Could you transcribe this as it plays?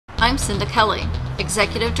I'm Cinda Kelly,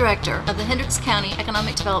 Executive Director of the Hendricks County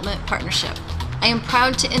Economic Development Partnership. I am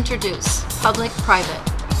proud to introduce Public-Private,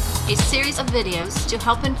 a series of videos to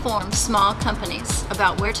help inform small companies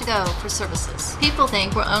about where to go for services. People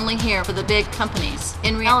think we're only here for the big companies.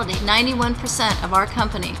 In reality, 91% of our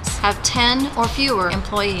companies have 10 or fewer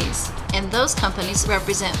employees, and those companies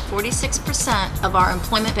represent 46% of our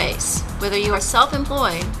employment base. Whether you are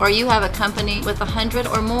self-employed or you have a company with 100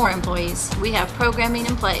 or more employees, we have programming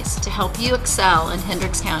in place to help you excel in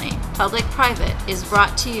Hendricks County. Public-Private is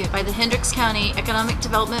brought to you by the Hendricks County Economic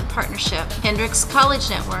Development Partnership, Hendricks College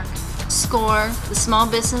Network, SCORE, the Small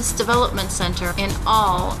Business Development Center, and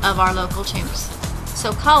all of our local chambers.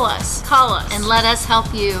 So call us, and let us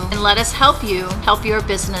help you, help your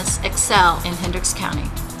business excel in Hendricks County.